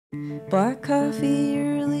Black coffee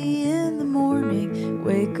early in the morning,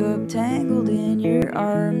 wake up tangled in your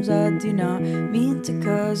arms. I do not mean to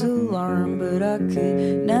cause alarm, but I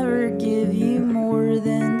could never give you more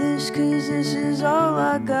than this, 'cause this is all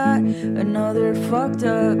I got. Another fucked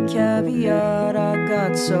up caveat. I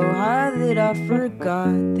got so high that I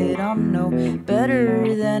forgot that I'm no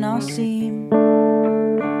better than I seem.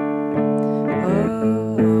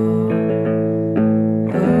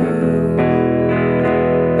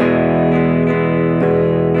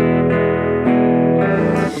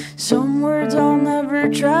 Some words I'll never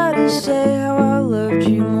try to say, how I loved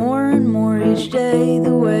you more and more each day.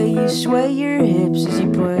 The way you sway your hips as you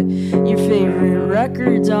put your favorite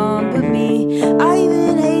records on. But me, I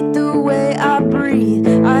even hate the way I breathe.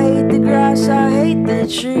 I hate the grass, I hate the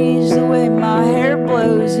trees. The way my hair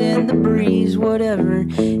blows in the breeze. Whatever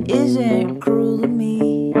isn't cruel to me.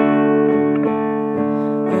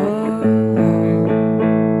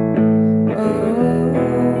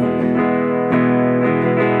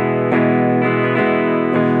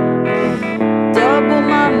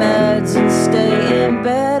 And stay in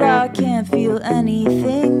bed, I can't feel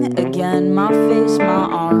anything again. My face, my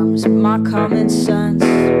arms, my common sense.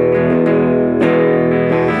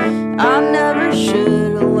 I never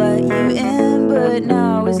should have let you in, but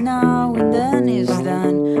now is now and then is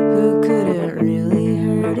then. Who could it really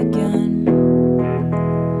hurt again?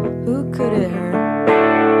 Who could it hurt?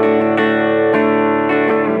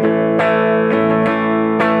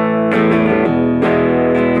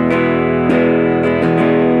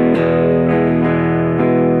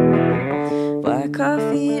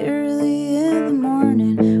 Coffee early in the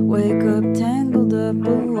morning, wake up tangled up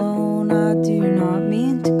alone. I do not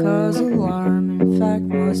mean to cause alarm. In fact,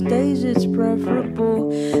 most days it's preferable,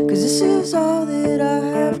 'cause this is all that I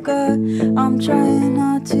have got. I'm trying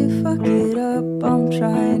not to fuck it up, I'm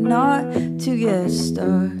trying not to get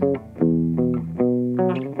stuck.